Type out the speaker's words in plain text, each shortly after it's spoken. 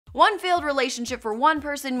One failed relationship for one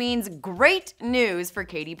person means great news for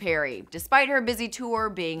Katy Perry. Despite her busy tour,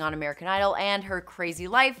 being on American Idol, and her crazy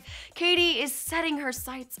life, Katy is setting her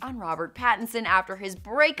sights on Robert Pattinson after his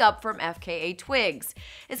breakup from FKA Twigs.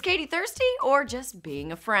 Is Katy thirsty or just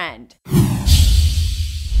being a friend?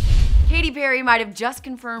 Katy Perry might have just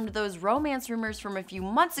confirmed those romance rumors from a few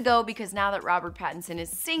months ago because now that Robert Pattinson is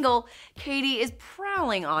single, Katy is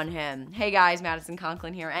prowling on him. Hey guys, Madison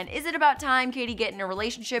Conklin here, and is it about time Katy get in a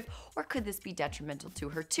relationship, or could this be detrimental to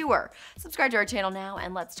her tour? Subscribe to our channel now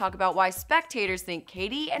and let's talk about why spectators think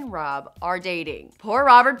Katy and Rob are dating. Poor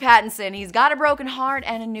Robert Pattinson, he's got a broken heart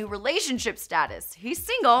and a new relationship status. He's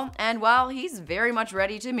single, and well, he's very much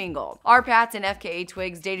ready to mingle. Our Pats and FKA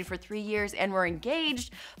Twigs dated for 3 years and were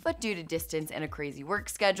engaged, but due to distance and a crazy work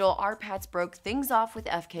schedule, our Pats broke things off with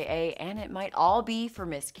FKA, and it might all be for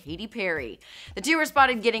Miss Katy Perry. The two were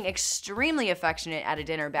spotted getting extremely affectionate at a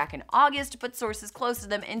dinner back in August, but sources close to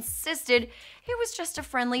them insisted it was just a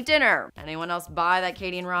friendly dinner. Anyone else buy that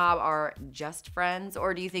Katy and Rob are just friends,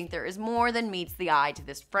 or do you think there is more than meets the eye to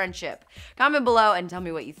this friendship? Comment below and tell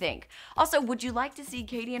me what you think. Also, would you like to see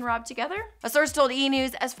Katy and Rob together? A source told E!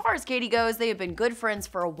 News, as far as Katy goes, they have been good friends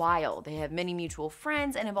for a while. They have many mutual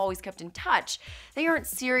friends and have always kept in touch. They aren't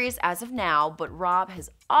serious as of now, but Rob has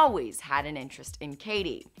always had an interest in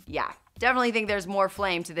Katy. Yeah. Definitely think there's more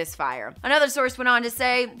flame to this fire. Another source went on to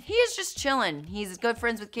say, he is just chillin'. He's good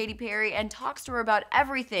friends with Katy Perry and talks to her about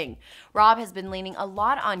everything. Rob has been leaning a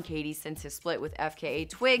lot on Katy since his split with FKA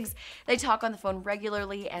Twigs. They talk on the phone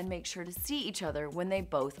regularly and make sure to see each other when they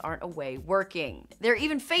both aren't away working. They're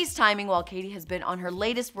even FaceTiming while Katy has been on her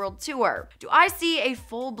latest world tour. Do I see a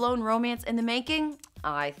full-blown romance in the making?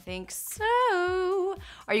 I think so.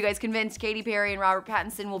 Are you guys convinced Katy Perry and Robert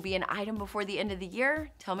Pattinson will be an item before the end of the year?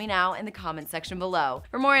 Tell me now in the comment section below.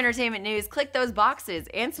 For more entertainment news, click those boxes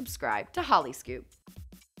and subscribe to Hollyscoop.